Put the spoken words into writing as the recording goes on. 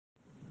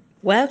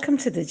Welcome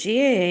to the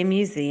GAA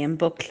Museum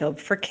Book Club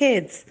for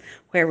Kids,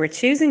 where we're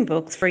choosing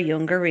books for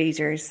younger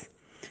readers.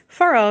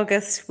 For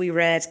August, we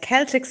read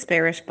Gaelic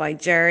Spirit by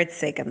Ger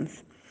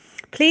Siggins.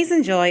 Please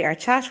enjoy our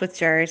chat with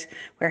Ger,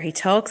 where he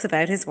talks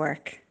about his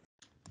work.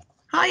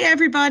 Hi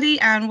everybody,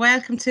 and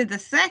welcome to the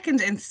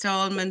second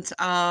instalment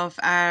of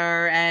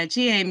our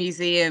GAA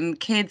Museum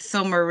Kids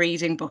Summer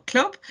Reading Book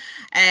Club.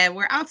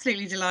 We're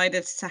absolutely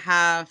delighted to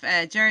have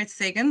Ger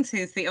Siggins,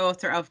 who's the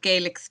author of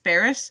Gaelic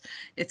Spirit.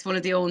 It's one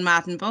of the Eoin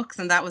Madden books,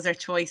 and that was our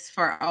choice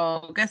for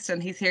August,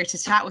 and he's here to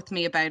chat with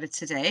me about it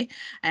today.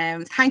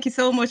 Thank you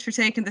so much for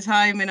taking the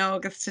time in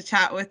August to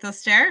chat with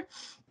us, Ger.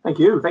 Thank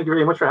you. Thank you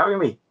very much for having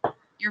me.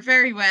 You're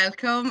very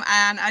welcome,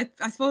 and I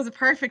suppose a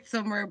perfect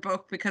summer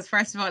book because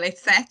first of all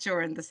it's set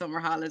during the summer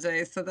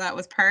holidays, so that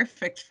was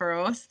perfect for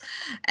us.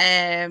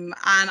 And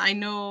I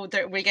know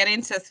that we'll get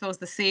into, I suppose,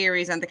 the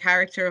series and the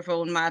character of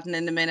Eoin Madden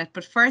in a minute,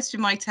 but first you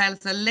might tell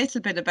us a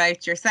little bit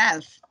about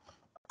yourself.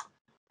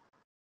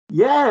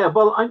 Yeah,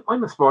 well,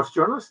 I'm a sports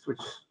journalist,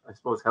 which I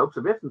suppose helps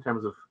a bit in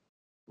terms of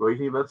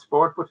writing about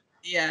sport, but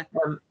yeah,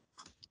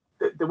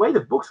 the way the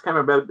books came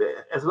about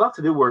has a lot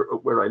to do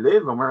where I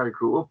live and where I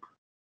grew up.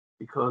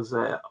 Because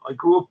I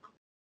grew up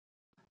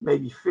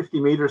maybe 50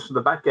 metres from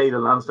the back gate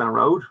of Lansdowne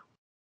Road.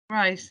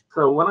 Right.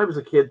 So when I was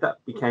a kid,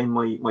 that became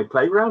my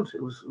playground.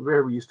 It was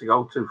where we used to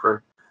go to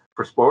for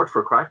sport,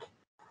 for crack.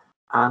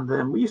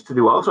 And we used to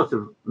do all sorts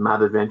of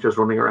mad adventures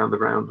running around the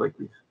ground. Like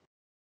we'd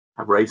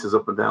have races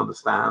up and down the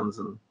stands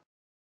and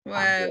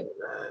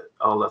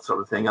all that sort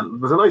of thing. And it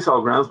was a nice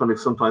old groundsman who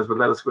sometimes would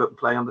let us go out and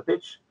play on the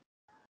pitch.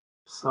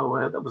 So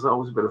that was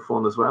always a bit of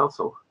fun as well.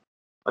 So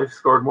I've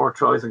scored more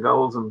tries and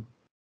goals and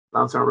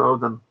Lansdowne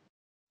Road than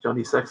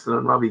Johnny Sexton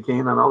and Robbie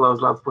Keane and all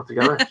those lads put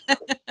together.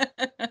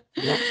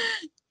 Yeah.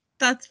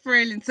 That's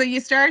brilliant. So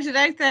you started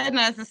out then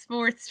as a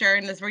sports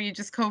journalist. Were you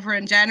just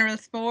covering general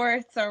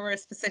sports or were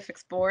specific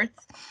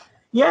sports?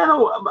 Yeah,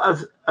 no,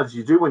 as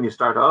you do when you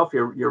start off,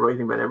 you're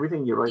writing about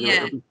everything. You write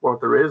about every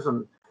sport there is,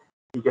 and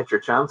you get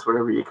your chance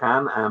wherever you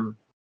can.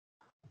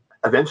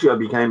 Eventually, I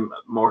became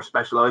more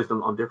specialised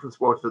on different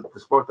sports. The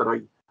sport that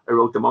I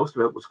wrote the most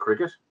about was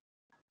cricket.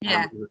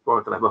 Yeah, it was a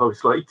sport that I've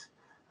always liked.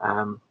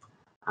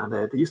 And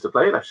they used to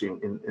play it actually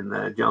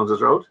in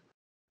Jones's Road.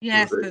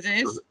 Yes, they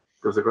did.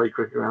 There was a great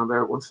cricket ground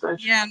there at one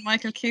stage. Yeah, and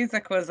Michael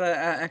Cusack was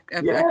a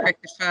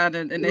cricket fan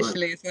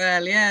initially as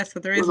well. Yeah, so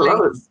there is a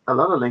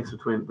lot of links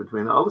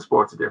between all the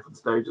sports at different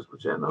stages. But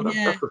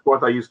that's the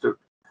sport I used to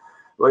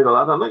write a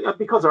lot on.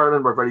 Because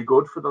Ireland were very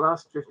good for the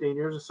last 15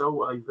 years or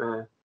so, I've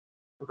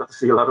got to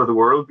see a lot of the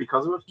world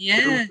because of it.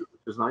 Yeah, which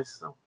was nice.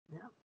 So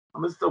yeah. A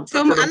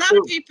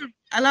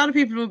lot of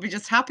people will be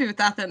just happy with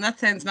that. Then that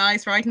sounds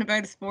nice. Writing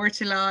about a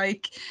sport you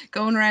like,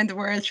 going around the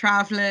world,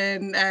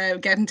 traveling,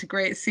 getting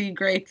to see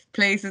great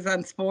places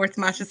and sports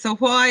matches. So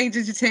why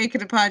did you take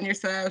it upon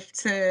yourself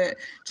to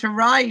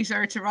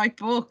write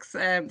books?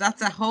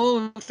 That's a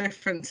whole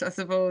different, I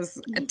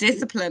suppose, a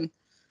discipline.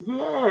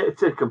 Yeah,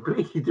 it's a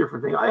completely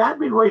different thing. I had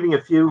been writing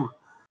a few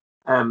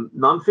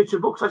non-fiction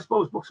books, I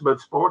suppose, books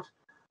about sport.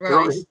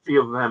 Right. The history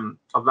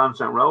of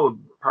Lansdowne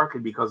Road,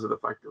 partly because of the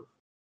fact of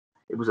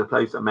it was a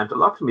place that meant a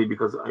lot to me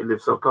because I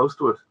lived so close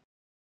to it.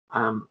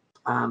 And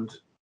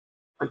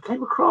I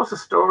came across a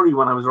story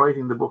when I was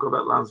writing the book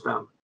about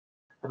Lansdowne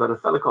about a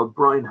fella called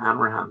Brian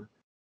Hanrahan,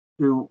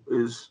 who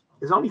is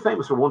only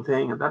famous for one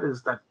thing, and that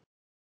is that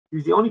he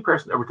was the only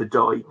person ever to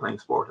die playing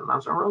sport in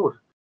Lansdowne Road.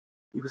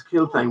 He was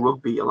killed playing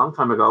rugby a long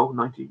time ago,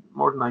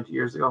 more than 90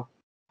 years ago.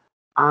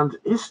 And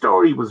his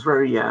story was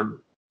very, it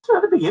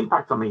had a big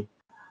impact on me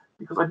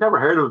because I'd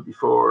never heard of it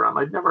before, and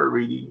I'd never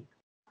really,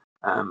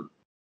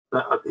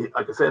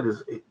 like I said,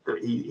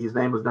 his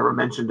name was never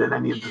mentioned in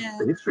any of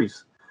the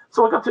histories.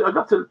 So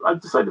I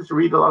decided to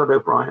read a lot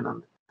about Brian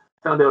and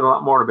found out a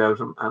lot more about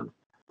him, and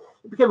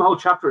it became a whole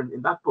chapter in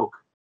that book.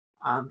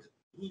 And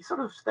he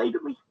sort of stayed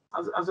with me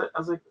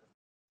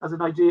as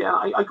an idea.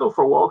 I go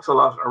for walks a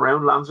lot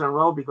around Lansdowne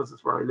Road because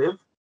it's where I live,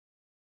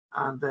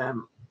 and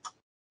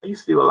I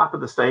used to do a lap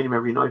of the stadium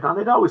every night, and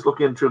I'd always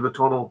look in through the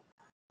tunnel,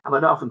 and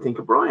I'd often think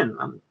of Brian,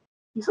 and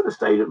he sort of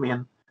stayed with me.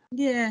 And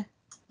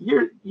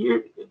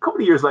a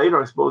couple of years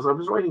later, I suppose, I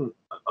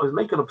was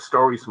making up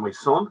stories for my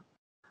son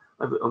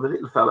of a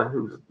little fella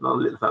who's not a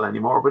little fella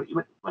anymore, but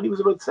when he was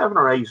about 7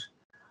 or 8,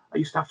 I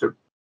used to have to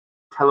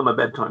tell him a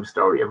bedtime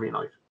story every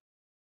night.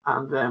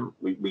 And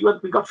we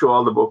got through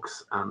all the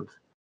books, and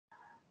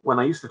when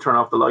I used to turn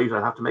off the light,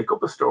 I'd have to make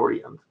up a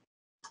story. And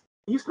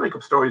he used to make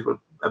up stories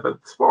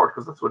about sport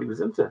because that's what he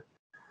was into.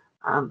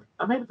 And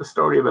I made up a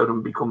story about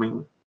him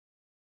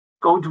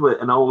going to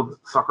an old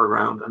soccer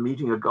ground and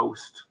meeting a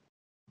ghost,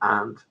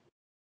 and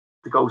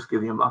the ghost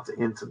giving him lots of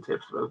hints and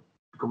tips about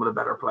becoming a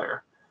better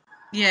player.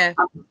 Yeah.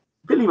 And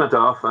Billy went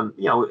off, and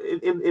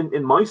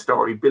in my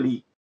story,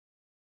 Billy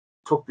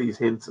took these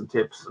hints and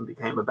tips and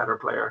became a better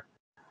player.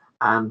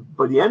 And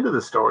by the end of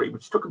the story,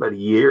 which took about a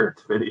year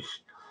to finish,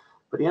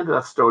 by the end of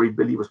that story,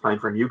 Billy was playing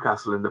for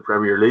Newcastle in the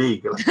Premier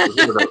League.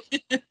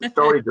 The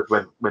story just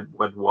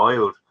went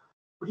wild.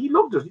 But he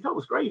loved it. He thought it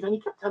was great, and he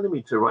kept telling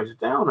me to write it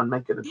down and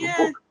make it a good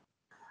book.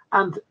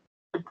 And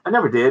I I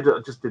never did. I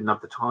just didn't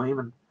have the time.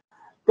 And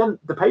then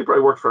the paper I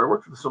worked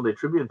for the Sunday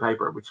Tribune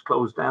paper, which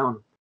closed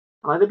down.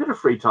 And I had a bit of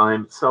free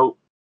time. So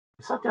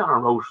I sat down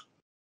and wrote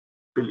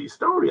Billy's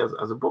story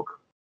as a book.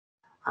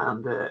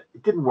 And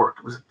it didn't work.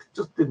 It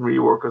just didn't really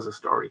work as a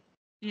story.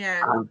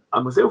 Yeah. And I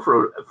was out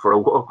for a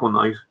walk one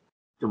night,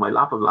 doing my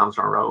lap of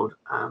Lansdowne Road,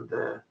 and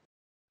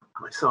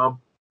I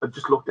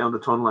just looked down the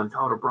tunnel and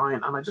thought of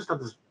Brian, and I just had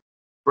this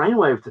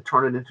brainwave to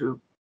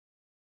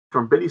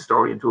turn Billy's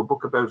story into a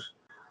book about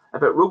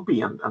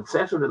rugby and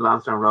set it in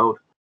Lansdowne Road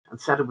and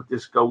set it with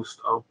this ghost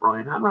of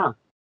Brian Hanran.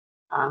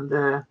 And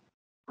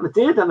it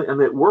did,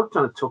 and it worked,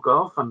 and it took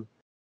off, and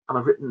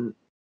I've written.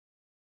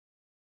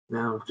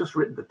 Now I've just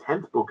written the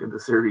 10th book in the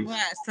series. Wow,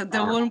 so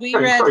the one we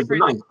read, the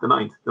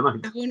ninth.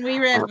 The one we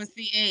read was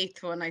the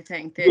 8th one, I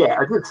think.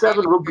 I did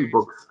 7 rugby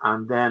books,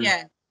 and then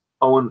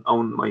Owen,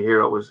 my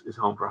hero, is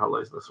home for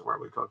holidays this summer.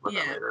 We'll talk about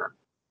that later.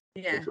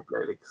 Yeah.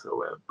 Gaelic.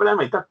 So, but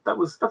anyway,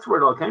 that's where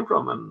it all came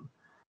from, and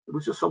it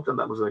was just something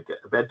that was like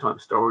a bedtime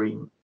story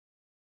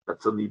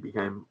that suddenly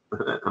became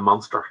a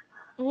monster.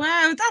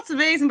 Wow, that's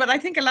amazing. But I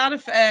think a lot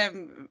of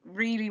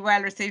really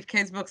well-received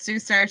kids' books do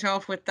start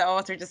off with the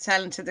author just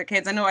telling to their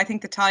kids. I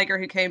think The Tiger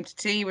Who Came to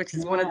Tea, which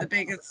is one of the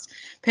biggest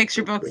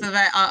picture books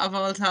of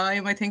all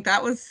time. I think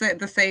that was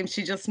the same.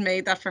 She just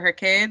made that for her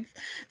kids.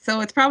 So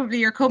it's probably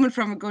you're coming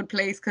from a good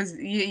place because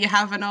you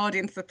have an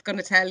audience that's going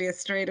to tell you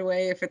straight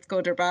away if it's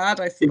good or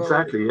bad, I suppose.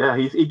 Exactly, yeah.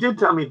 He did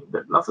tell me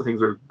that lots of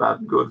things are bad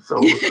and good. So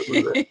he's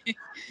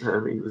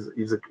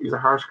a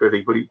harsh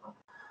critic, but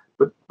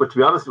to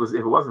be honest, if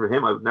it wasn't for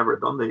him, I would never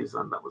have done these,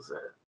 and that was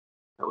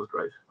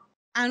great.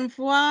 And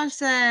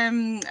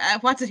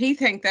what did he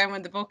think then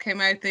when the book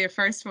came out, the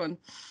first one?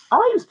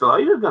 I was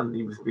delighted, and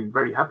he was being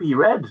very happy. He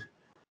read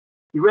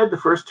the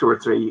first 2 or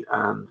 3,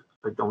 and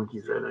I don't think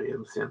he's read any of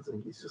them since. I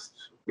think he's just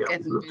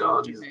he's moved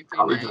on. He's in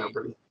college now,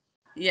 really.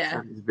 Yeah,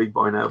 and he's a big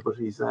boy now, but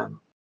he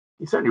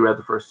certainly read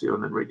the first 2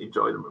 and then really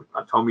enjoyed them.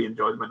 I told me he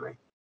enjoyed them anyway.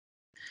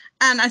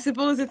 And I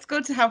suppose it's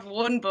good to have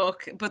one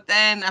book, but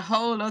then a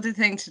whole other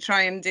thing to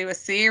try and do a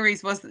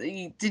series.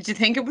 Did you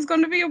think it was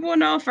going to be a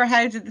one-off, or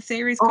how did the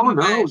series come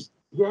about?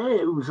 Yeah,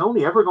 it was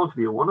only ever going to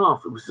be a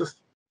one-off. It was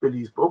just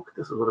Billy's book.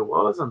 This is what it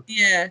was, and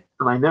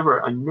I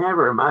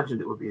never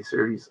imagined it would be a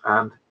series.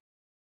 And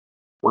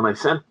when I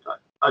sent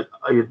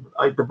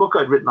the book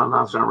I'd written on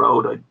Lansdowne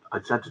Road,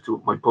 I sent it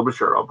to my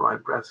publisher,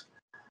 O'Brien Press,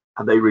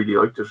 and they really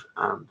liked it,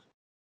 and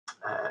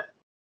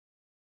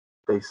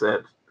they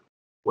said,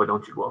 why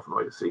don't you go off and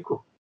write a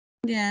sequel?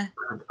 Yeah.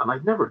 And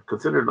I'd never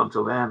considered it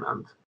until then.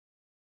 And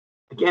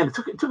again, it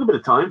took a bit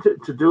of time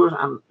to do it,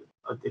 and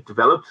it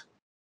developed,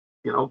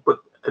 but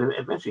it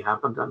eventually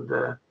happened. And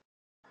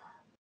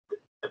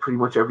pretty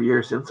much every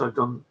year since, I've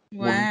done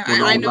one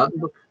I know.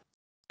 book.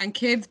 And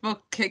kids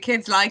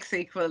like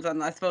sequels,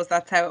 and I suppose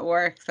that's how it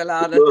works. A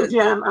lot of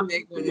the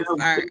big ones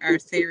are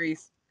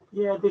series.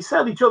 Yeah, they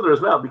sell each other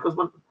as well, because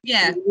when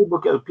a new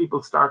book out,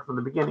 people start from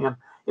the beginning, and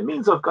it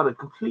means I've got a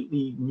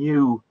completely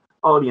new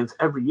audience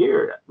every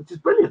year, which is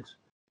brilliant.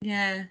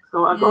 Yeah.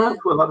 So I go out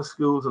to a lot of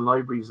schools and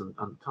libraries and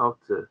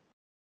talk to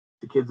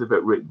kids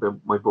about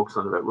my books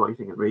and about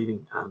writing and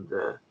reading, and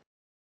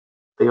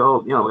they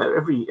all,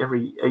 every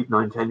 8,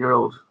 9,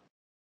 10-year-old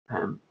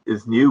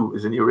is a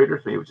new reader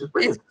to me, which is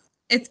brilliant.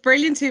 It's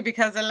brilliant too,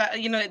 because a lot,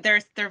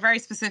 they're very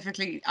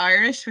specifically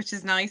Irish, which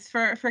is nice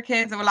for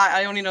kids. Well,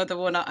 I only know the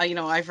one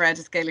I've read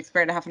is Gaelic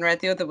Spirit. I haven't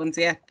read the other ones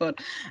yet, but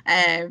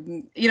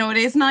it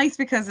is nice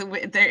because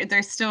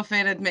there's stuff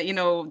in it,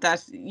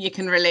 that you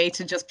can relate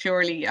to just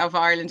purely of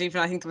Ireland.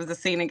 Even I think there was a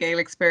scene in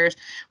Gaelic Spirit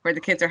where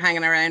the kids are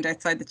hanging around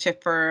outside the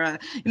chipper,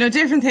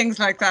 different things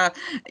like that.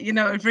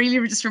 It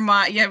really just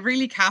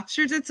really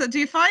captured it. So do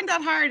you find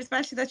that hard,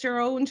 especially that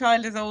your own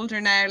child is older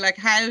now? Like,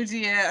 how do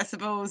you, I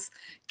suppose,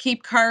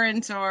 keep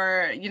current,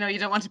 or you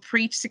don't want to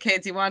preach to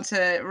kids, you want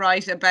to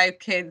write about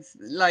kids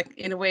like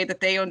in a way that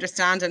they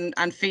understand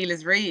and feel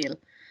is real?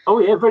 Oh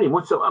yeah, very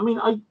much so. I mean,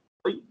 I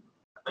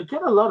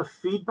get a lot of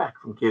feedback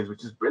from kids,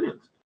 which is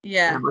brilliant.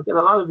 Yeah. I get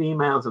a lot of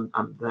emails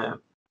and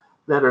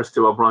letters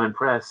to O'Brien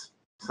Press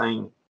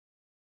saying,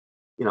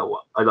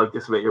 I like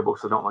this about your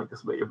books, I don't like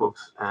this about your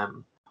books,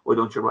 why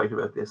don't you write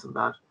about this and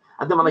that?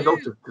 And then when I go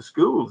to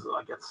schools,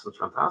 I get such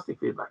fantastic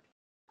feedback,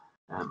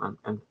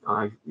 and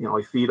I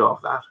feed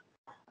off that.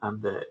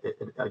 And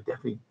I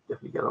definitely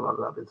get a lot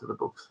of that into the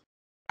books.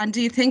 And do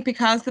you think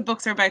because the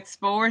books are about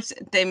sport,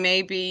 they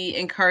maybe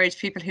encourage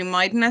people who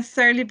mightn't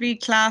necessarily be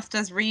classed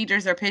as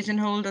readers or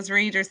pigeonholed as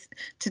readers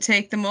to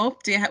take them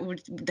up?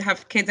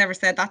 Have kids ever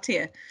said that to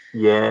you?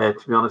 Yeah,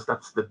 to be honest,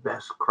 that's the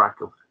best crack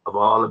of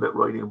all about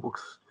writing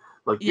books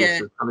like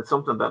this. And it's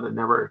something that I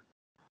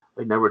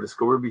never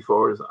discovered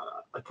before. Is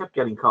I kept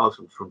getting calls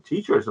from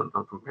teachers and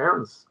from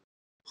parents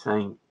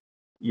saying,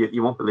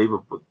 you won't believe it,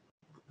 but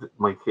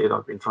my kid,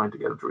 I've been trying to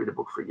get him to read a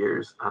book for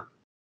years, and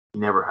he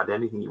never had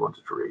anything he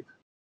wanted to read.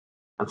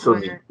 And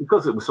suddenly,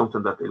 because it was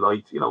something that they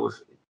liked,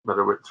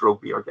 whether it's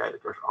rugby or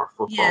Gaelic or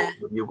football,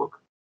 the new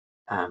book,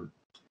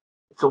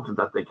 it's something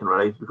that they can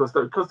relate because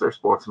they're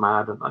sports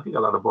mad, and I think a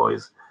lot of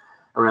boys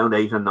around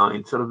 8 and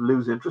 9 sort of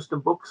lose interest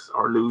in books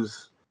or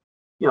lose,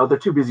 they're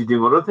too busy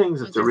doing other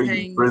things. It's a Other really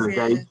things, brilliant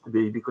yeah. age to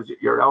be, because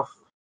you're off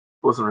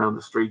buzzing around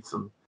the streets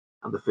and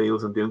the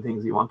fields and doing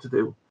things you want to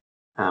do.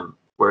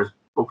 Whereas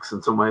books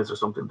in some ways are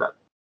something that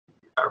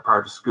are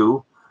part of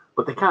school,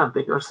 but they can't.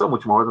 They are so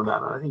much more than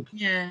that. And I think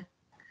Yeah.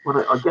 when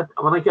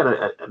I get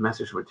a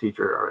message from a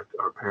teacher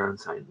or a parent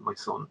saying my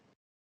son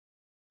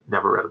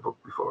never read a book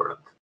before and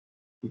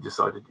he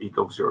decided he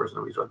loves yours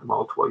and he's read them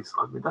all twice,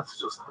 I mean that's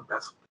just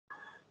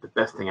the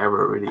best thing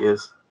ever. It really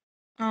is.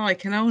 Oh, I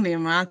can only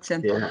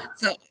imagine. Yeah.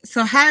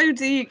 So how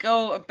do you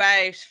go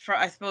about,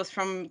 I suppose,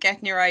 from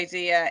getting your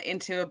idea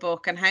into a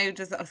book, and how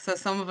does, so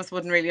some of us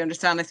wouldn't really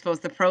understand, I suppose,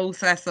 the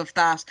process of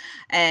that,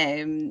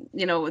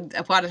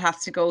 what it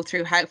has to go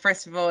through, how,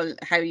 first of all,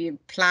 how you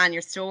plan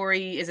your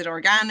story, is it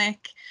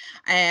organic?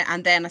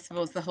 And then I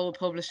suppose the whole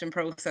publishing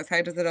process,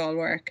 how does it all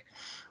work?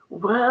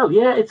 Well,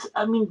 yeah,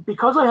 I mean,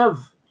 because I have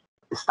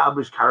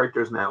established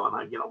characters now,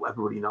 and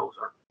everybody knows,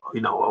 or I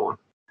know Owen.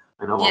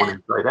 I know Owen Yeah,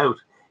 inside out.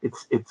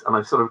 And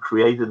I've sort of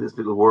created this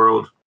little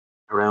world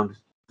around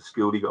the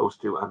school he goes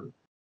to and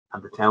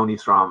the town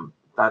he's from.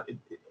 That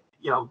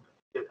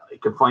I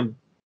can find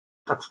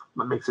that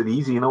makes it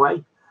easy in a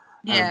way,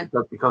 yeah,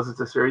 because it's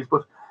a series.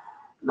 But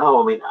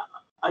no, I mean,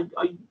 I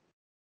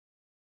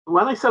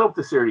when I set up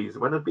the series,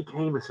 when it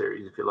became a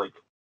series, if you like,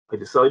 I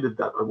decided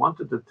that I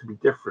wanted it to be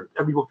different.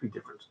 Every book to be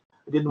different.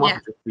 I didn't want yeah.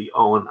 it to be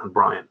Owen and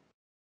Brian,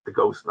 the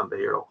ghost and the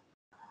hero.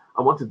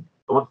 I wanted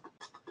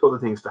other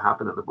things to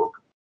happen in the book.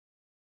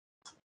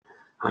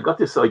 And I got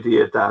this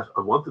idea that I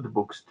wanted the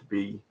books to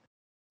be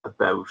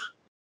about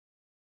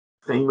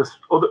famous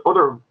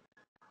other.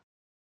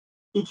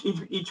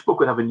 Each book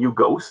would have a new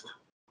ghost,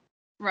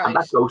 and that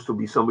Right. ghost would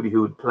be somebody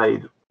who had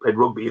played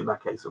rugby, in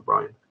that case of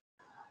Brian,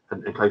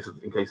 and in case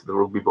of the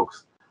rugby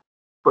books,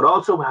 but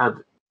also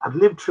had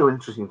lived through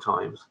interesting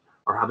times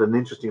or had an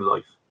interesting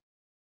life.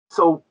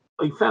 So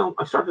I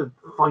started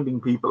finding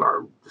people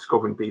or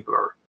discovering people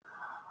or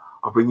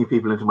bringing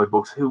people into my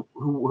books who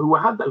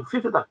had that, who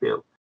fitted that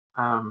bill.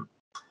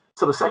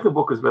 So the second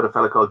book is about a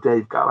fellow called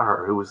Dave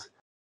Gallagher, who was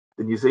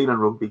the New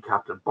Zealand rugby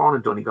captain, born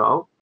in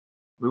Donegal,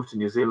 moved to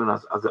New Zealand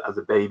as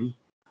a baby,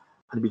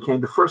 and he became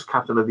the first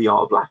captain of the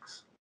All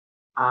Blacks.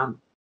 And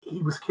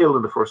he was killed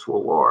in the First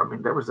World War. I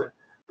mean,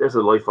 there's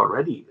a life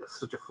already,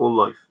 such a full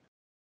life,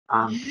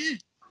 and Yeah.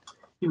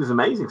 he was an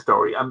amazing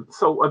story. And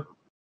so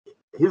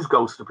his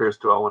ghost appears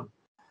to Owen,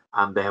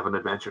 and they have an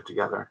adventure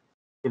together.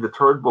 In the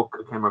third book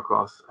I came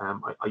across,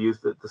 I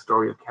used the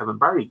story of Kevin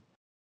Barry,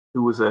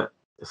 who was a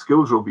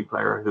schools rugby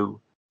player who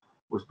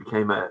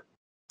became a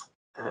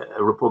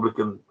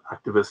Republican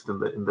activist in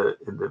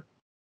the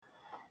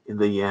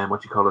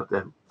what you call it,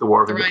 the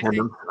War of The right thing.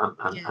 Independence,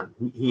 Yeah.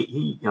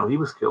 and he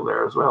was killed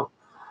there as well.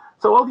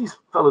 So all these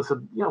fellas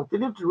had, they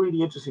lived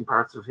really interesting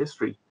parts of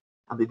history,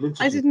 and they did I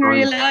interesting didn't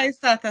stories. realize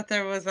that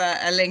there was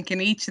a link in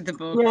each of the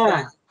books.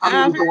 Yeah, I mean,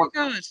 Ah, we've very got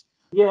good.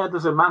 yeah.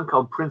 There's a man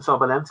called Prince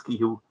Obolensky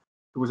who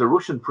was a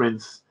Russian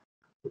prince.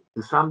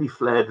 His family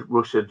fled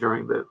Russia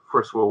during the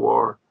First World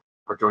War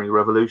or during the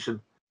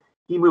Revolution.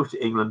 He moved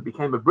to England,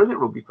 became a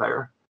brilliant rugby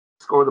player,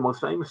 scored the most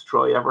famous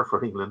try ever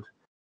for England,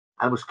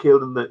 and was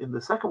killed in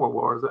the Second World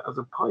War as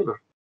a pilot.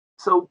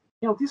 So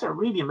these are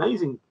really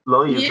amazing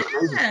lives Yeah, and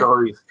amazing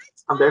stories,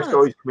 it's and their mad.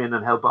 stories come in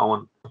and help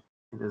Owen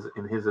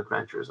in his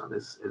adventures and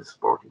his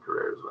sporting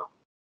career as well.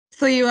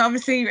 So you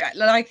obviously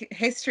like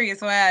history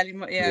as well.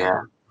 Yeah.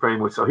 Yeah, very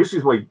much so. History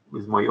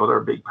is my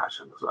other big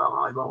passion as well.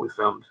 I've always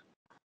found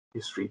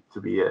history to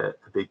be a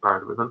big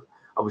part of it. And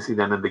obviously,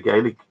 then in the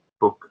Gaelic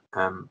book,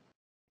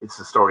 it's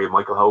the story of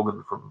Michael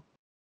Hogan from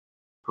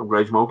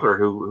Grange Mokler,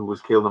 who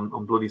was killed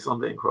on Bloody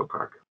Sunday in Croke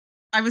Park.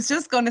 I was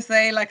just going to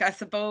say, like, I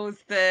suppose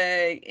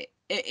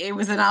it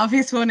was an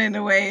obvious one in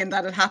a way, in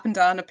that it happened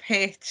on a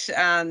pitch,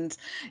 and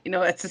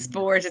it's a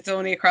sport. It's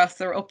only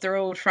up the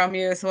road from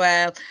you as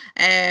well.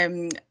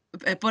 Um,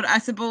 but I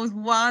suppose,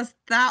 was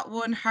that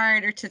one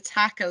harder to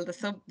tackle?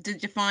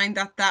 Did you find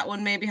that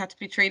one maybe had to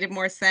be treated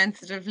more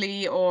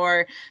sensitively,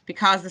 or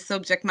because the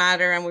subject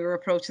matter and we were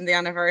approaching the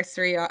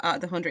anniversary of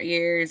the 100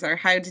 years, or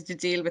how did you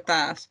deal with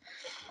that?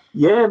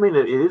 Yeah, I mean,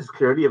 it is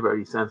clearly a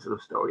very sensitive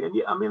story, and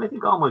yeah, I mean, I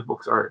think all my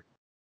books are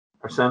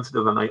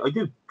sensitive, and I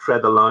do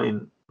tread the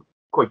line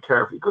quite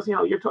carefully because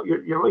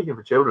you're writing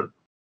for children.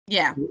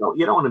 Yeah, You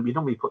don't want to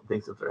be putting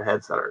things into their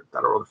heads that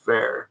are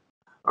unfair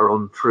or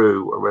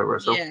untrue or whatever.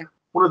 So yeah,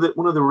 one of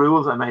the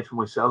rules I made for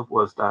myself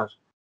was that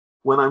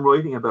when I'm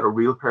writing about a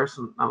real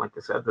person, and like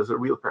I said, there's a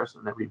real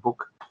person in every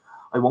book,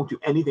 I won't do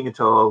anything at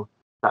all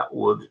that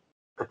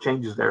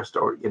changes their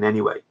story in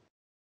any way,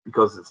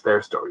 because it's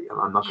their story, and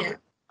I'm not going yeah, to.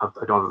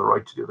 I don't have the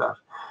right to do that.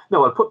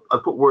 No, I'll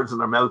put words in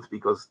their mouth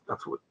because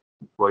that's what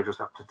writers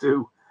have to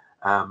do.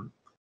 Um,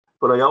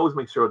 but I always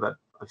make sure that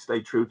I stay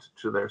true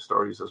to their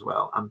stories as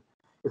well. And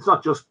it's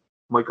not just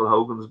Michael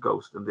Hogan's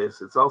ghost in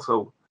this; it's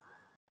also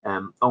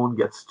Owen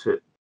gets to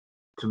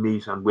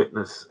meet and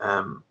witness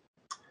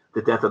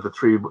the death of the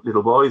three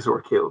little boys who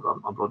were killed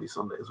on Bloody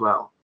Sunday as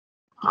well.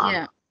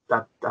 And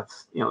yeah.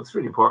 that's it's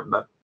really important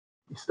that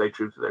you stay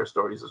true to their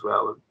stories as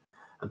well,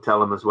 and tell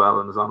them as well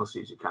in as honesty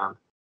as you can.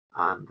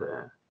 And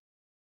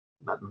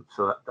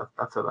So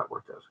that's how that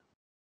worked out.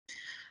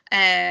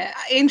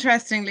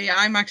 Interestingly,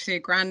 I'm actually a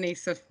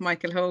grandniece of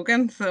Michael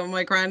Hogan, so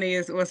my granny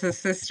was his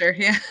sister.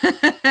 Yeah.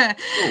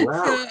 Oh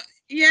wow! So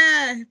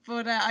yeah,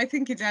 but I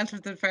think he dealt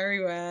with it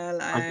very well.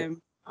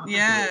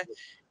 Yeah.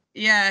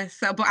 Yeah,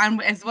 so but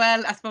and as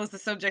well, I suppose the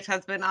subject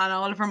has been on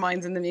all of our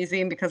minds in the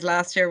museum because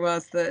last year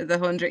was the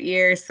 100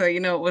 years. So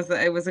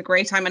it was a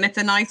great time, and it's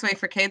a nice way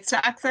for kids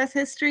to access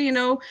history.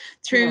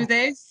 Through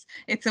this,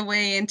 it's a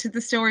way into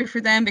the story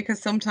for them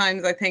because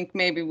sometimes I think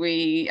maybe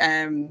we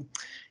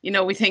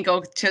think,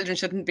 oh, children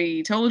shouldn't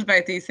be told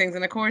about these things,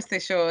 and of course they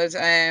should.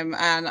 And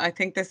I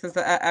think this is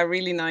a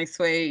really nice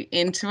way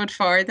into it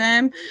for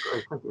them.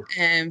 Great, thank you.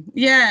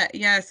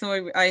 Yeah.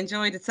 So I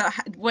enjoyed it. So,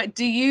 what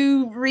do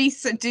you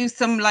do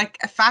some like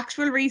a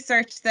factual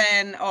research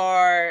then,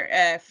 or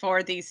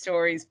for these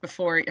stories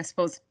before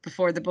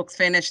the book's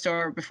finished,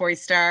 or before you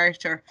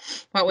start, or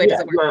what way does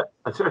it work? Yeah,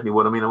 I certainly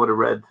would. I mean, I would have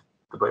read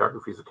the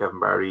biographies of Kevin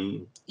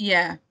Barry,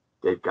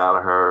 Dave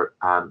Gallagher,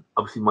 and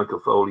obviously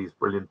Michael Foley's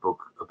brilliant book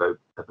about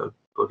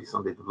Bloody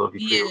Sunday, the Bloody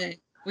Field. Yeah,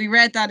 we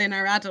read that in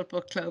our adult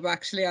book club.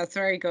 Actually, that's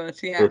very good.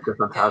 Yeah, it's a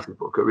fantastic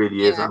book. It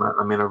really is, and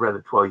I mean, I read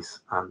it twice,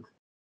 and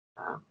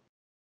I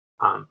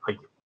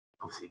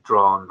obviously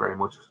drawn very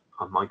much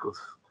on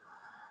Michael's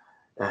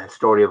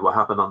story of what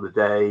happened on the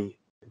day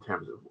in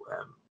terms of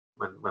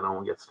when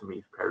Owen gets to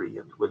meet Perry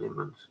and William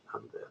and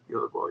the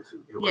other boys who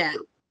were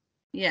killed.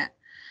 Yeah.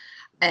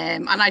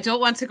 And I don't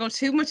want to go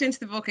too much into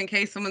the book in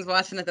case someone's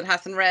watching it that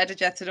hasn't read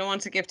it yet, so I don't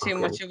want to give too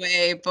much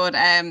away. But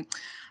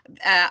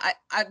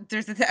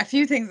there's a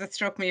few things that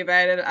struck me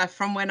about it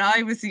from when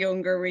I was a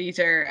younger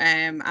reader,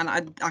 and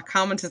a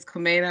comment has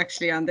come in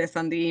actually on this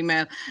on the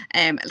email.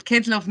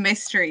 Kids love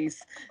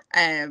mysteries.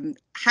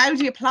 How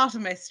do you plot a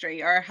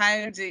mystery, or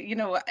how do you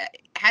know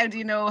how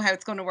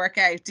it's going to work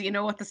out? Do you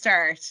know at the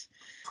start?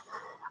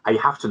 I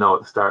have to know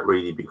at the start,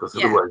 really, because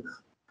otherwise.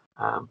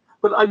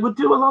 But I would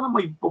do a lot of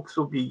my books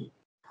would be.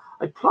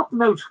 I plot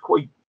them out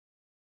quite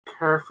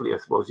carefully, I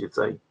suppose you'd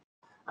say.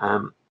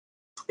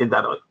 In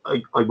that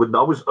I would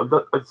always.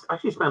 I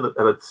actually spent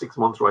about 6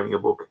 months writing a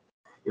book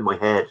in my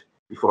head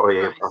before I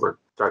ever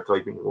start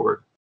typing a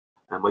word.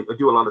 I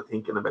do a lot of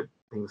thinking about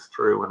things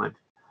through, and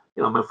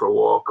I'm out for a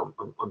walk.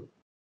 I'm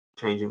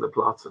changing the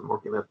plots and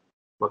working at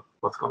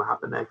what's going to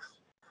happen next.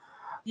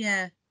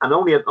 Yeah. And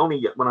only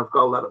when I've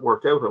got all that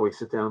worked out, I always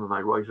sit down and I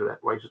write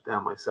it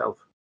down myself,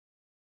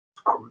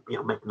 or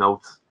make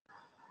notes.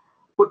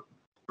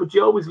 But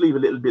you always leave a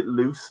little bit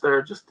loose there,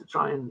 just to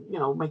try and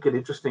make it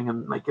interesting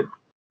and make it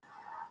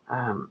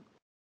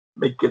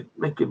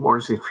more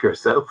interesting for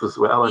yourself as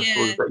well. I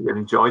suppose that you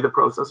enjoy the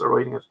process of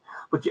writing it.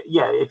 But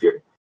if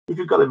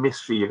you've got a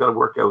mystery, you got to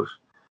work out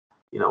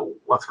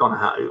what's going to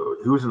happen,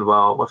 who's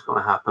involved, what's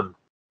going to happen,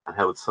 and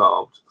how it's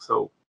solved.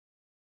 So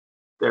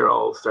they're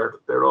all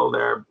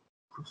there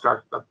from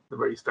the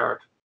very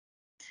start.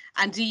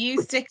 And do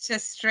you stick to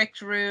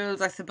strict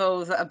rules, I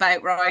suppose,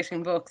 about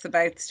writing books,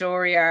 about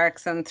story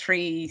arcs and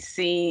three parts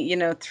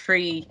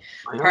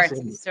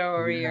of the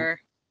story? I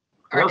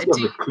also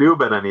haven't a clue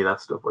about any of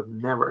that stuff. I've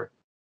never.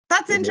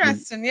 That's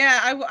interesting. Yeah,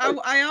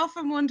 I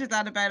often wonder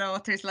that about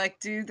authors. Like,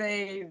 do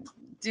they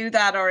do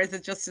that, or is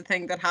it just a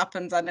thing that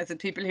happens? And is it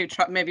people who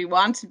maybe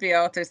want to be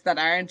authors that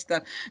aren't?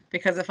 That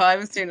because if I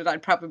was doing it,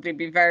 I'd probably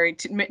be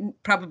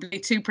probably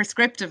too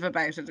prescriptive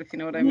about it. If you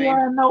know what I mean.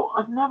 Yeah, no,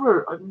 I've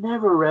never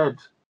read.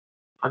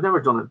 I've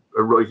never done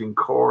a writing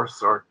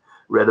course or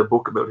read a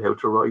book about how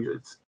to write.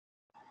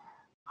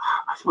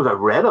 I suppose I've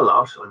read a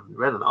lot. I've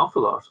read an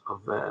awful lot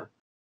of. And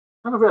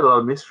I've read a lot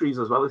of mysteries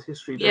as well as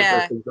history.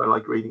 There's things I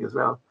like reading as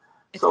well.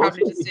 It's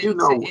probably just in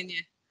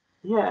you.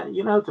 Yeah,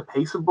 you know how to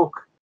pace a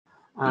book.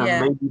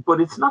 Maybe, but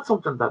it's not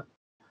something that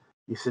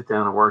you sit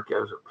down and work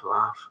out a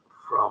plot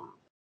from.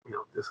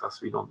 This has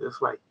to be done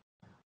this way.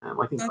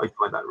 I think I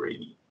find that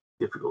really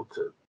difficult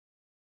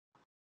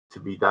to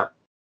be that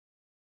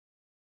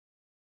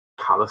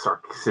callous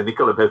or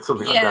cynical about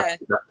something like that.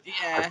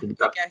 I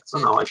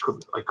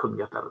couldn't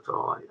get that at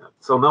all.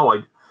 So no,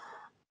 I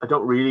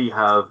don't really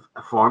have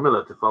a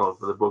formula to follow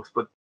for the books,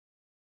 but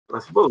I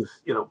suppose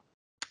you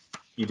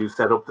do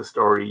set up the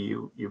story.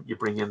 You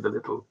bring in the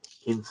little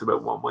hints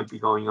about what might be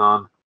going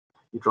on.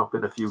 You drop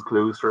in a few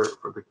clues for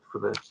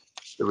the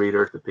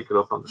reader to pick it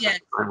up on the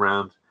second time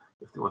round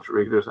if they want to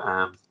read it,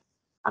 and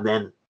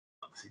then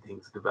obviously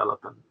things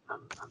develop and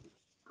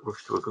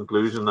rush to a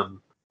conclusion, and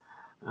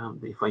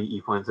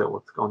he finds out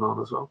what's going on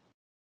as well.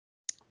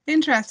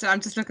 Interesting.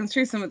 I'm just looking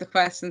through some of the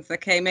questions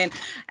that came in.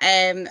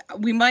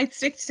 We might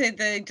stick to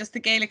the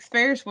Gaelic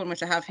Spirit one,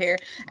 which I have here,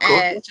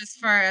 just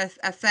for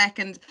a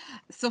second.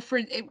 So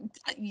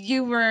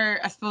you were,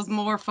 I suppose,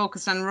 more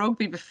focused on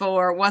rugby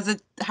before. Was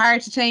it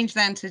hard to change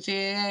then to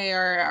GAA,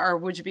 or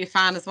would you be a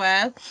fan as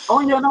well? Oh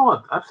yeah, no,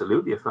 I'm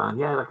absolutely a fan.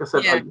 Yeah, like I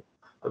said,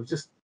 I was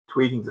just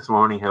tweeting this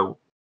morning how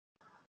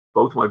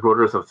both my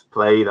brothers have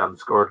played and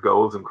scored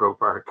goals in Croke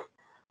Park.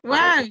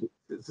 Wow.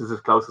 This is as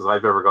close as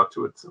I've ever got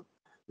to it. So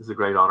it's a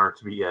great honour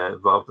to be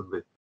involved in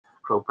the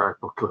Croke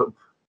Park Book Club.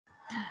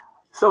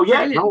 So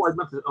yeah, no, I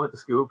went to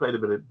school, played a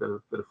bit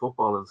of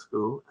football in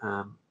school,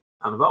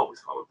 and I've always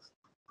followed.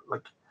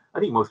 Like I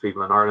think most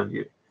people in Ireland,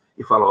 you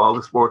follow all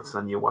the sports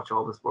and you watch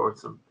all the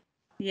sports, and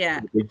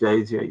Yeah. the big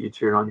days, you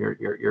cheer on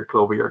your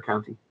club or your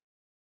county.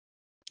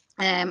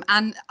 And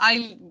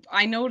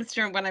I noticed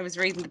during when I was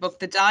reading the book,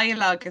 the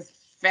dialogue is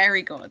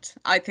very good.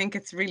 I think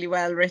it's really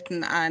well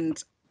written,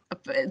 and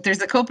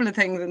there's a couple of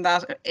things in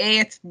that. A,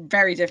 it's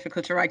very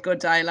difficult to write good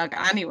dialogue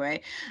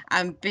anyway,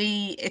 and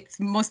B, it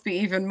must be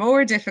even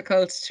more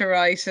difficult to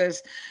write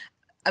it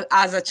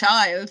as a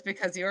child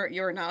because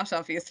you're not,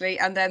 obviously.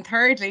 And then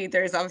thirdly,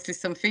 there's obviously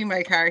some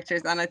female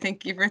characters, and I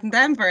think you've written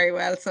them very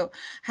well. So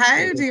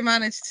how do you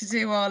manage to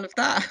do all of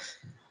that?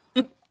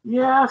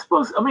 Yeah, I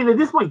suppose. I mean,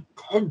 it is my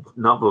 10th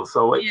novel,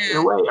 so in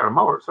a way, or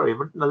more. Sorry, I've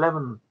written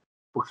 11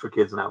 books for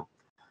kids now.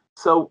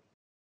 So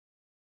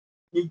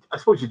I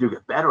suppose you do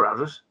get better at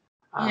it.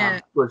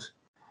 But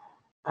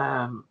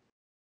I'm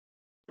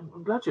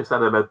glad you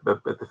said about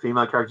the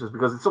female characters,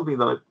 because it's something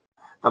that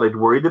I'd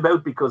worried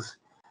about, because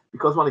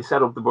when I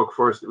set up the book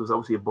first, it was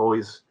obviously a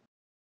boys'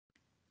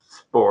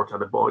 sport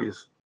at a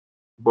boys'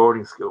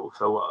 boarding school.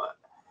 So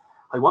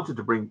I wanted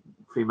to bring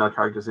female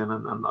characters in,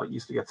 and I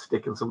used to get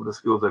stick in some of the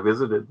schools I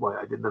visited why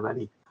I didn't have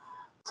any.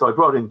 So I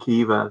brought in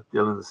Kiva,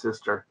 Dylan's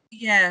sister.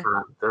 Yeah.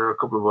 There are a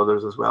couple of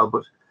others as well,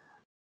 but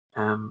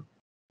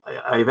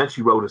I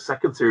eventually wrote a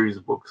second series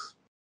of books.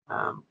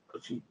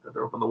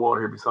 They're up on the wall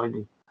here beside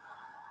me.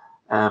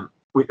 In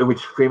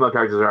which female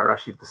characters are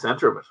actually at the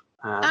center of it.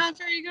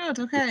 Very good.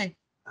 Okay.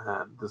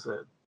 I'll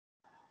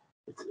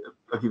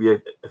give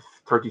you a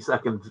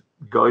 30-second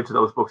guide to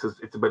those books.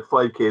 It's about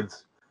 5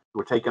 kids who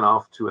were taken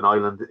off to an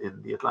island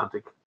in the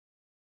Atlantic,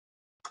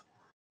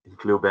 in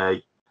Clew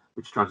Bay,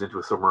 which turns into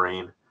a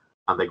submarine,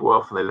 and they go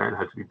off and they learn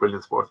how to be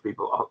brilliant sports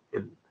people.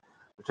 They're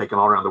taken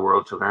all around the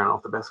world to learn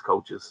off the best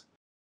coaches.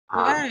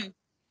 Wow.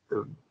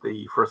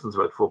 The first one's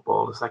about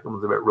football. The second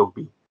one's about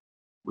rugby,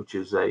 which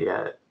is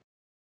the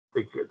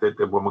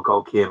woman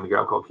called Kim, the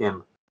girl called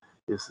Kim,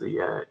 is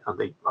and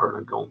they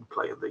Ireland go and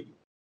play in the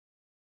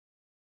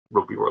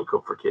Rugby World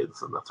Cup for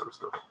kids and that sort of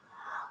stuff.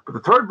 But the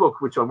third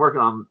book, which I'm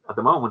working on at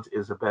the moment,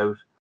 is about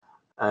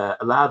a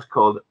lad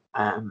called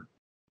God,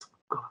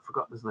 I've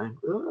forgotten his name.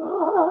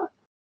 I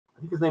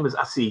think his name is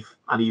Asif,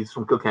 and he's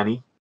from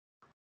Kilkenny,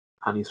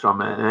 and he's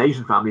from an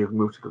Asian family who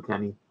moved to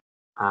Kilkenny,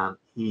 and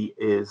he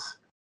is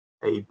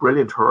a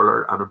brilliant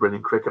hurler and a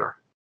brilliant cricketer.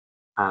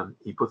 And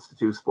he puts the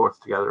two sports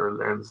together and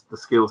learns the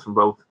skills from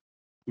both.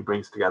 He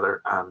brings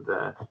together, and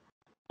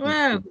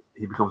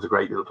he becomes a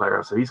great little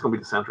player. So he's going to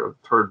be the center of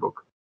the third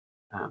book,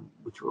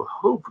 which will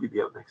hopefully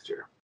be out next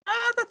year.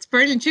 Oh, that's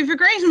brilliant! You've a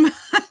great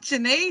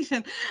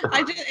imagination.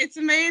 It's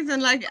amazing,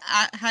 like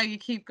how you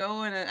keep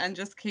going and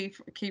just keep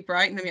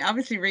writing them. You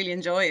obviously really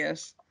enjoy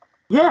it.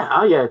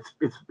 Yeah,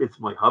 it's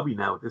my hobby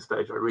now at this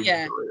stage. I really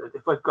enjoy it.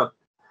 If I've got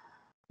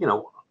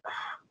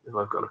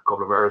a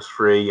couple of hours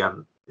free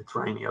and it's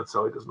raining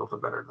outside, there's nothing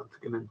better than to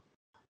get in,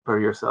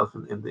 bury yourself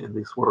in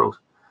this world.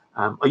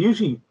 I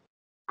usually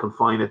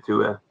confine it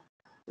to a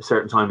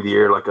certain time of the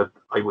year. Like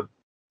I would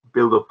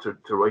build up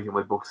to writing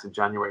my books in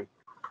January.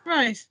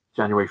 Right.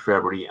 January,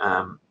 February.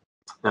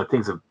 Now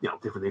things have,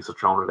 different things have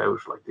thrown it out.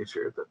 Like this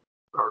year,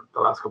 or the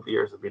last couple of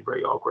years have been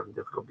very awkward and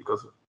difficult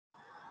because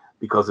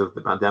of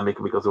the pandemic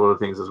and because of other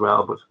things as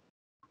well. But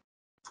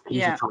I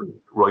usually try and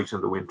write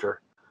in the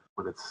winter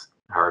when it's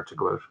hard to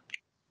go out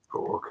for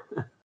a walk.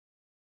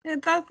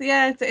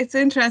 It's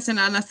interesting,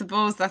 and I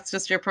suppose that's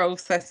just your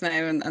process now,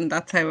 and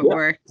that's how it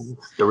works.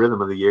 It's the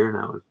rhythm of the year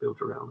now is built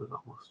around it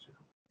almost.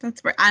 That's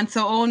great. And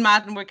so Eoin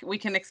Madden, we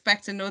can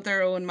expect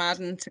another Eoin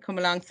Madden to come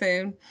along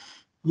soon.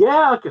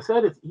 Yeah, like I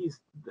said,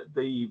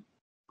 the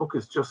book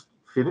is just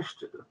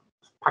finished.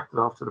 Packed it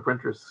off to the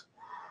printers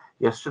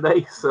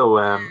yesterday, so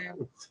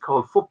it's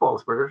called Football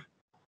Spirit.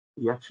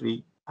 He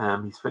actually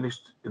he's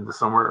finished in the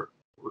summer.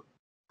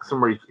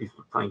 He's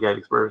playing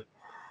Gaelic Spirit.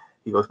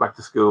 He goes back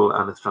to school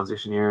and it's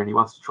transition year, and he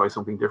wants to try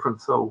something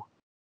different. So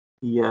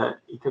he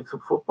takes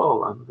up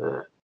football,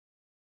 and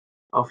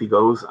off he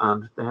goes,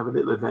 and they have a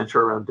little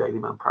adventure around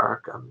Daleyman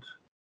Park, and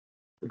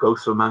it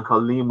goes to a man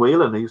called Liam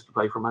Whelan, who used to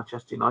play for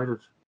Manchester United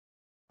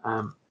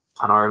and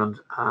Ireland,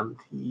 and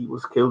he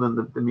was killed in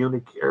the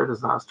Munich air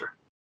disaster.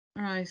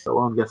 Right. So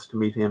one gets to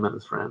meet him and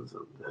his friends,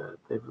 and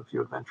they have a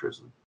few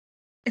adventures.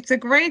 It's a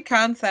great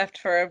concept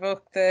for a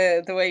book,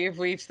 the way you've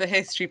weaved the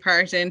history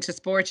part into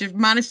sport. You've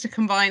managed to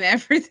combine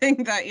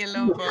everything that you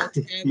love all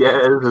together. Yeah,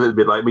 it is a little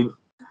bit like,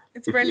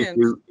 it's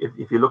brilliant.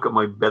 If you look at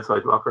my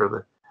bedside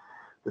locker,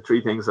 the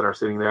 3 things that are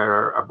sitting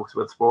there are books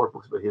about sport,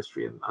 books about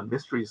history, and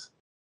mysteries.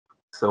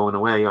 So in a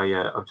way,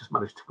 I've just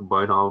managed to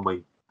combine all my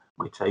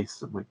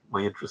tastes and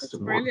my interests.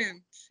 That's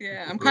brilliant.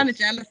 Yeah, I'm kind of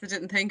jealous I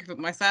didn't think of it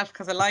myself,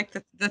 because I like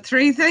the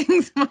 3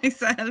 things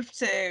myself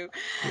too.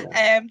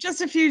 Yeah.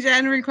 Just a few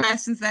general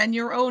questions then.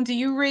 Your own, do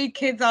you read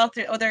kids'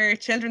 other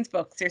children's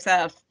books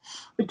yourself?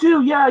 I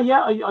do, yeah.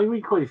 I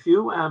read quite a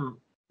few.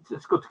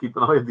 It's good to keep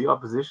an eye on the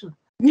opposition.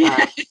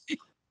 Yeah.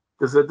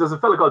 There's a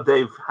fellow called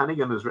Dave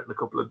Hannigan who's written a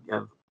couple of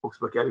books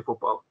about Gaelic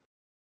football,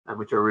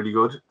 which are really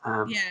good.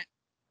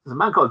 There's a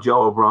man called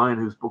Joe O'Brien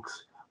whose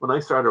books, when I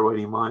started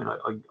writing mine,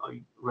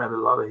 I read a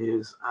lot of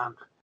his, and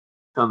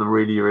Found them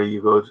really, really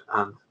good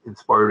and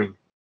inspiring.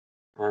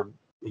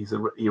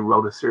 He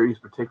wrote a series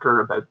in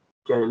particular about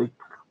Gaelic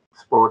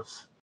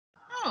sports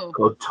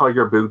called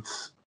Tiger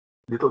Boots,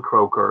 Little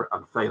Croker,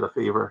 and Fela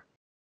Fever.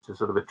 It's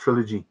sort of a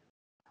trilogy.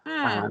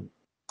 And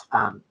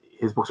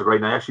his books are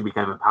great. And I actually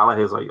became a pal of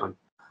his.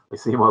 I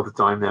see him all the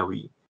time now.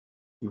 He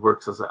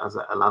works as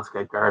a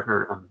landscape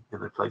gardener and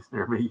in a place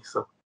near me.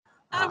 So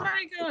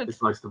very good.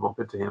 It's nice to bump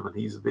into him, and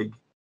he was a big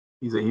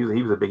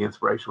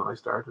inspiration when I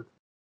started.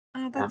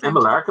 That's Emma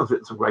Larkin's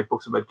written some great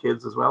books about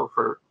kids as well.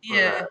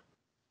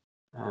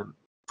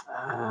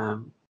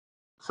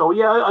 So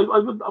yeah, I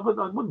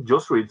wouldn't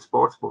just read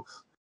sports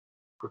books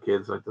for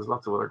kids. Like there's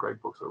lots of other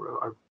great books.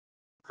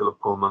 Philip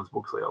Pullman's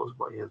books. I always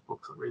buy his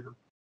books and read them.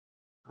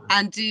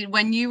 And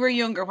when you were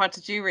younger, what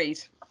did you read?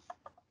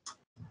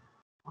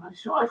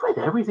 I've read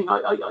everything.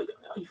 I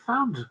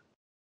found,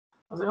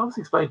 as I always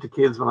explain to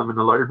kids when I'm in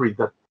the library,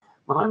 that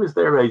when I was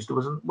their age, there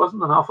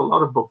wasn't an awful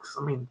lot of books.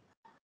 I mean,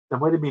 there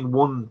might have been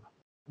one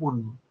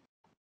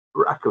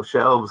rack of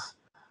shelves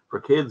for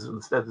kids.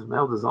 Instead,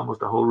 now there's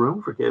almost a whole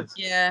room for kids.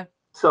 Yeah.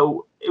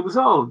 So it was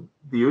all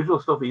the usual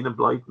stuff: Enid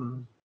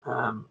Blyton,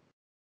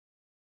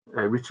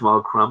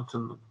 Richard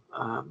Crampton,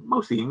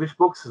 mostly English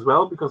books as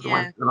well, because there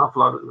weren't an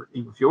awful lot of,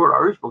 even fewer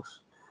Irish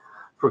books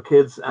for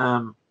kids.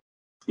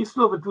 Used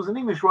to love it. There was an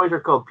English writer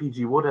called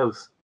P.G.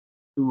 Wodehouse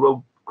who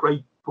wrote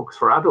great books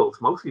for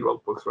adults, mostly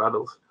wrote books for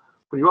adults,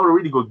 but he wrote a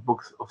really good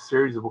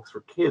series of books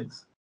for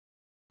kids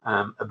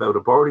about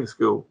a boarding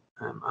school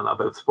and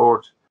about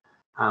sport.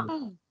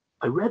 And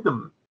I read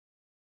them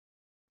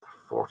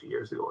 40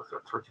 years ago, or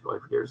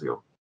 35 years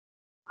ago.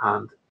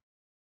 And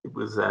it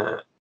was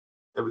I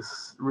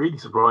was really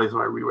surprised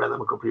when I reread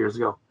them a couple of years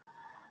ago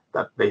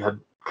that they had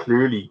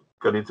clearly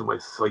got into my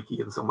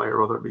psyche in some way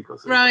or other,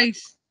 because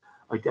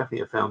I definitely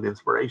have found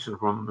inspiration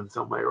from them in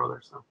some way or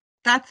other. So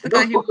that's the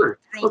guy who wrote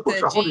those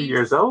books are 100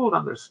 years old,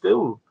 and they're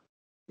still.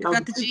 Is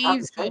that the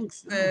Jeeves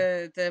books?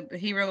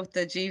 He wrote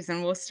the Jeeves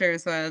and Worcester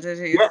as well, did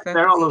he? Yeah,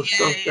 they're all those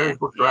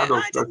books for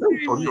adults. They're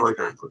very funny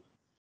writers.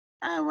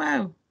 Oh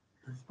wow!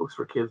 These books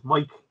for kids.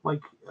 Mike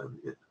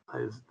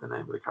is the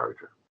name of the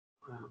character.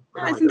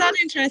 Isn't that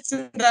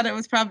interesting that it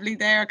was probably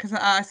there? Because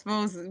I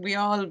suppose we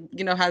all,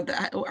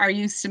 are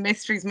used to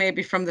mysteries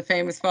maybe from the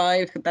Famous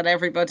Five that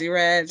everybody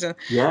read.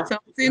 Yeah. So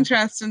it's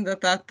interesting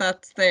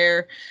that's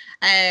there.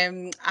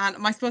 And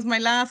I suppose my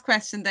last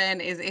question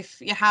then is if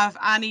you have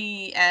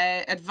any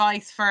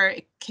advice for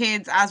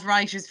kids as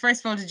writers.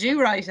 First of all, did you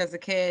write as a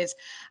kid?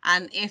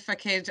 And if a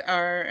kid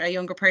or a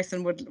younger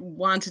person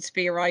wanted to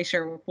be a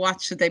writer, what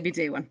should they be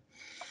doing?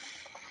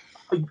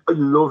 I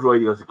loved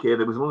writing as a kid.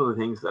 It was one of the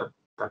things that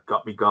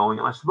got me going,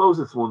 and I suppose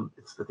it's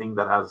the thing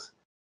that has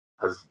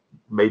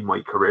made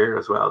my career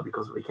as well,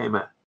 because I became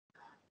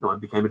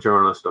a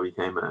journalist. I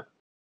became a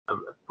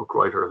book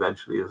writer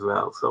eventually as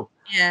well. So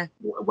yeah,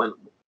 when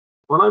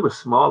I was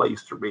small, I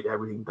used to read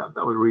everything. That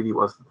really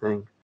was the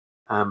thing.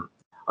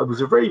 I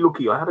was very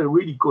lucky. I had a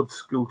really good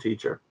school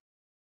teacher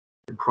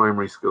in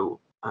primary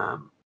school,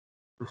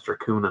 Mr.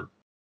 Coonan.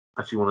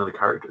 Actually, one of the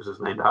characters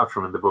is named after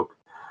him in the book.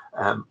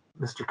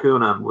 Mr.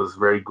 Coonan was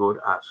very good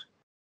at.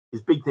 His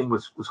big thing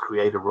was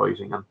creative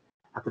writing, and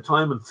at the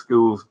time in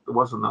schools there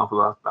wasn't an awful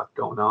lot of that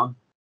going on,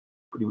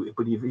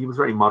 but he was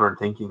very modern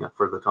thinking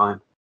for the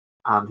time,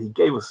 and he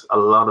gave us a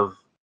lot of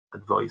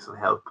advice and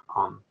help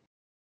on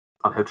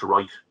how to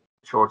write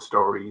short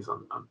stories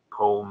and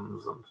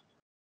poems, and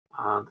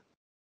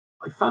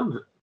I found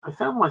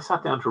when I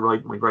sat down to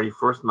write my very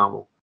first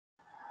novel,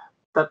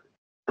 that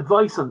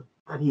advice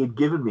that he had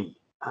given me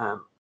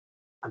and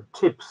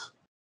tips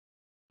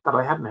that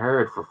I hadn't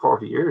heard for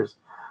 40 years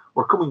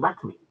were coming back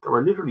to me. They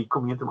were literally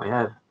coming into my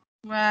head.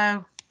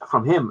 Wow.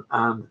 From him.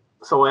 And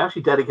so I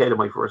actually dedicated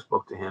my first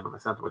book to him, and I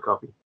sent him a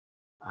copy.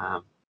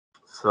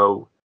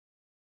 So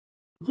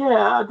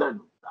yeah, I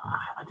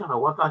don't know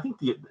what I think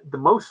the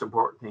most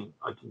important thing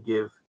I can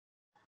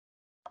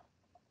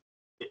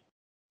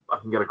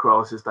get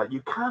across is that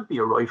you can't be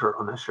a writer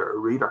unless you're a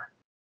reader.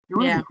 You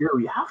really do.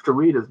 You have to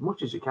read as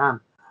much as you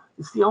can.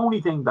 It's the only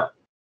thing that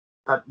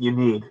you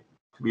need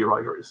to be a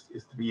writer is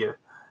to be a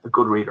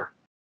good reader.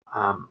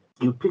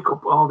 You pick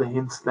up all the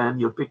hints, then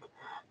you'll pick,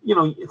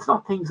 it's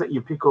not things that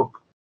you pick up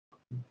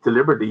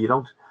deliberately. You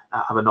don't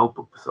have a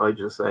notebook beside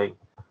you saying,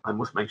 I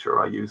must make sure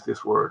I use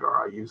this word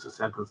or I use a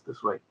sentence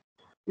this way.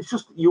 It's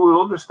just, you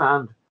will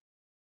understand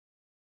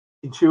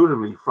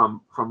intuitively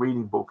from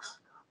reading books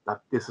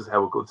that this is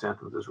how a good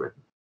sentence is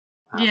written.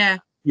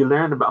 You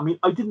learn about,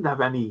 I didn't have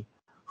any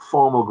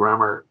formal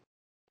grammar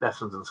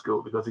lessons in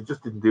school because I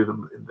just didn't do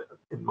them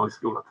in my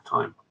school at the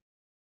time.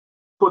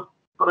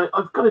 But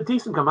I've got a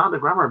decent command of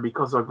grammar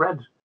because I've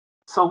read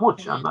so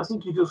much, and I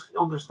think you just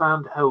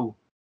understand how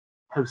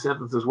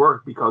sentences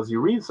work because you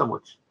read so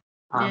much.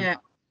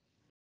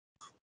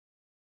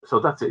 So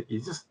that's it.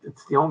 It's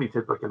the only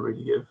tip I can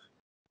really give.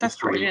 That's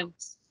brilliant.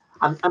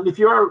 And if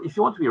you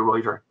want to be a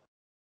writer,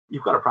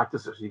 you've got to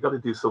practice it. You've got to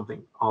do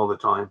something all the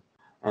time.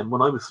 And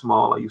when I was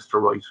small, I used to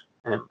write.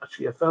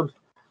 Actually, I found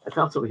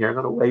something here. I'm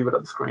going to wave it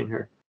on the screen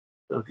here.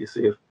 I don't know if you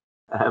see it.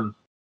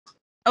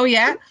 Oh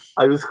yeah.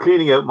 I was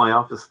cleaning out my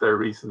office there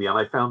recently, and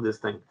I found this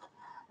thing,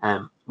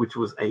 which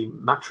was a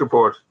match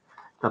report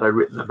that I'd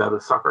written about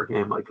a soccer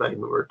game I played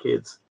when we were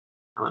kids.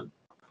 And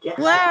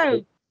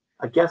Wow.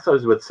 I guess I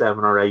was about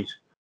 7 or 8,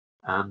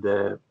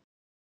 and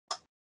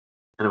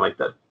anyway,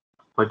 that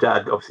my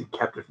dad obviously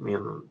kept it for me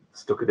and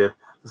stuck it in.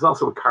 There's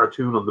also a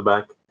cartoon on the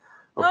back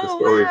of the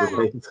story of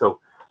the game, so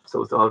it's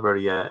all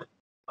very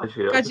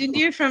But you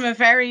knew from a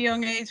very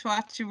young age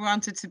what you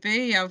wanted to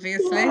be,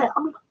 obviously. Yeah,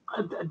 I mean,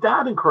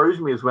 Dad encouraged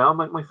me as well.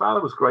 My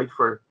father was great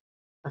for.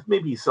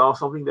 Maybe he saw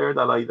something there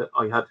that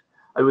I had.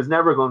 I was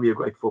never going to be a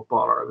great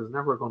footballer. I was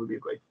never going to be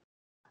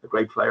a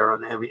great player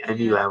on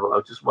any level.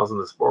 I just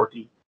wasn't a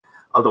sporty.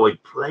 Although I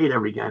played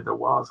every game there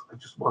was, I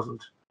just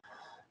wasn't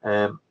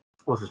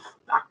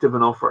active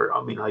enough. Or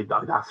I mean, I'd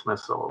asthma,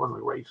 so I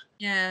wasn't great.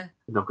 Yeah.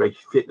 Great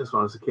fitness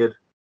when I was a kid.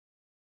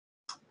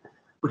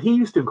 But he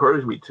used to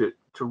encourage me to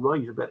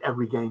write about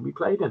every game we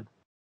played in,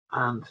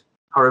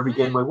 or every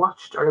game I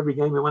watched, or every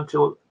game I went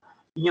to.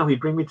 He'd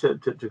bring me to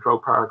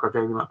Croke Park or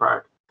Dalymount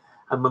Park,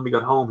 and when we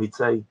got home, he'd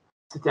say,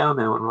 "Sit down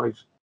now and write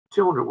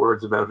 200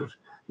 words about it."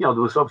 There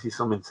was obviously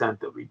some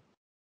incentive. He'd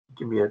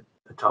give me a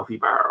toffee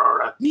bar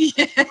or a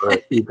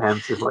few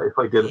pence if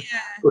I did it.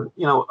 But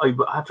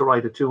I had to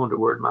write a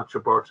 200-word match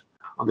report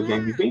on the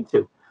game we'd been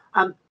to,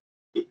 and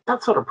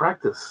that sort of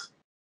practice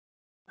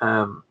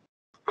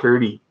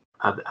clearly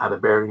had a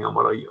bearing on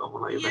what I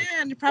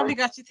and it probably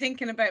got you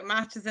thinking about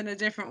matches in a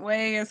different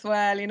way as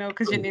well,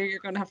 because you knew you're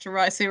going to have to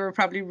write, so you were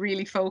probably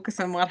really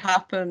focused on what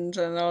happened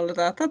and all of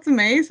that. That's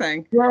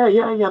amazing. Yeah.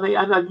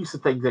 And I used to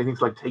think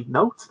things like take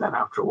notes then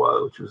after a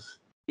while, which was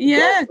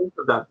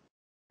that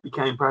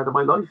became part of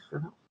my life.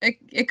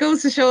 It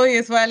goes to show you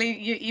as well,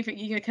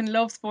 you can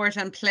love sport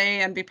and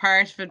play and be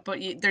part of it, but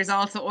there's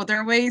also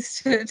other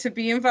ways to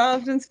be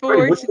involved in sport.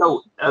 Very much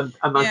so. And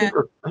I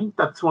think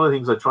that's one of the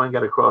things I try and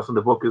get across in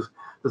the book is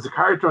there's a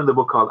character in the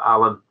book called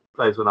Alan,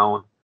 plays with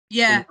Owen.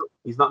 Yeah.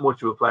 He's not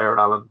much of a player,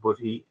 Alan, but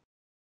he's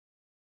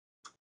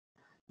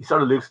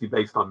sort of loosely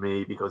based on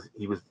me because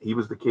he was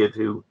the kid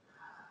who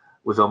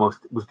was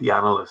the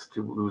analyst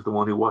who was the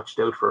one who watched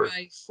out for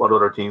what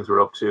other teams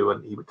were up to,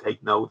 and he would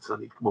take notes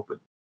and he'd come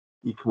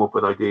up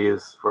with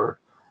ideas for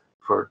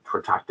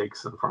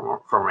tactics and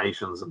for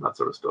formations and that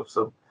sort of stuff.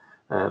 So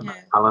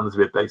Alan is a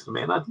bit based on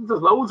me, and I think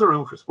there's loads of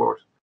room for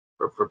sport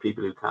for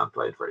people who can't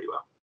play it very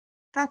well.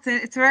 That's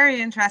it. It's very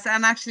interesting.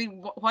 And actually,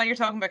 while you're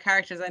talking about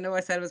characters, I know I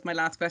said it was my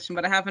last question,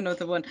 but I have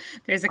another one.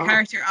 There's a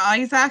character,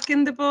 Isaac,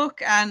 in the book,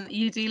 and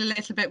you deal a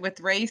little bit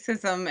with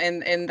racism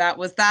in that.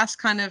 Was that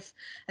kind of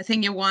a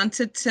thing you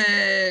wanted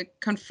to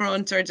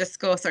confront or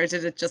discuss, or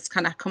did it just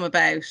kind of come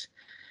about?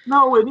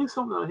 No, it is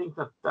something I think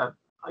that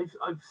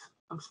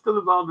I'm still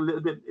involved a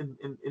little bit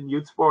in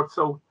youth sports.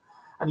 So,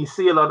 and you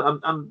see a lot,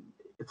 and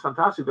it's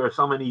fantastic. There are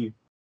so many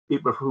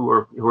people who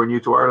are new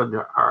to Ireland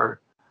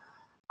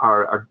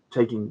are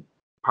taking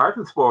part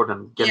in sport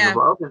and getting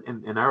involved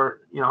in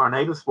our our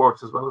native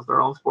sports as well as their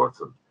own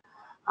sports,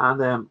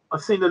 and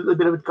I've seen a little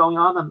bit of it going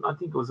on, and I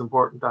think it was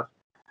important that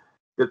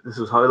this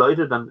was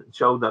highlighted and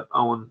showed that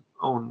Eoin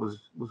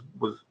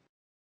was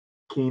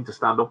keen to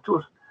stand up to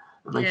it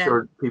and make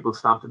sure people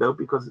stamped it out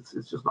because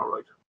it's just not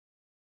right.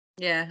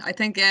 Yeah, I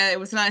think it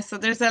was nice. So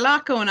there's a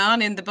lot going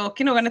on in the book,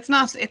 and it's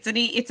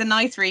a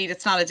nice read.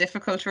 It's not a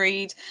difficult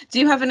read. Do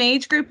you have an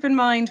age group in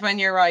mind when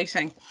you're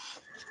writing?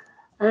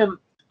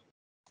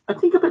 I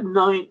think about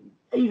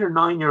 8 or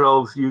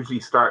 9-year-olds usually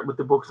start with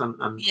the books and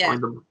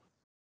find them.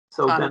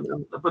 So then,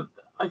 but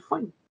I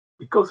find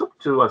it goes up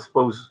to, I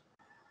suppose,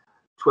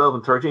 12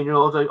 and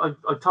 13-year-olds.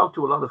 I talk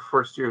to a lot of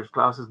first year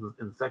classes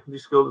in secondary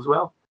school as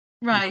well.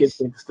 Right. Kids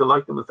seem to still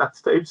like them at that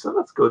stage, so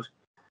that's good.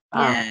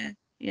 Yeah.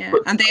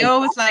 And they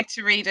always like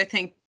to read, I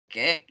think.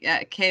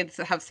 Kids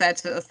have said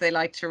to us they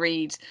like to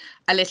read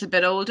a little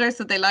bit older,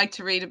 so they like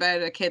to read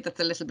about a kid that's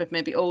a little bit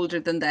maybe older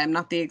than them,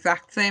 not the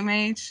exact same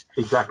age.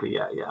 Exactly,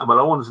 yeah. Well,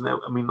 Owen's now.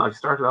 I mean, I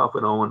started off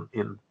with Eoin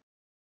in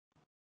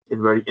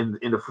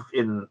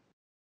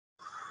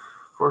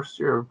first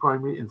year of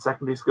primary in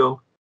secondary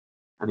school,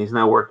 and he's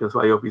now working his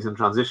way up. He's in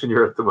transition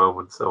year at the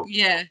moment, so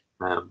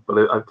but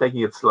I'm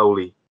taking it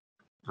slowly.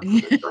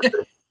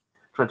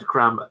 Trying to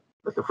cram it.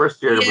 But the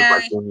first year was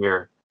like 1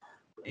 year.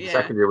 The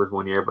second year was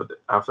 1 year, but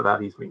after that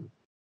he's been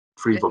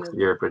 3 books a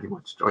year pretty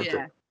much, trying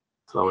to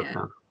slow it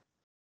down.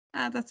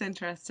 That's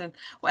interesting.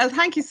 Well,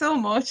 thank you so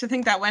much. I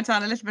think that went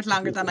on a little bit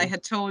longer than I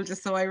had told you,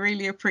 so I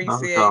really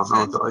appreciate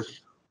it.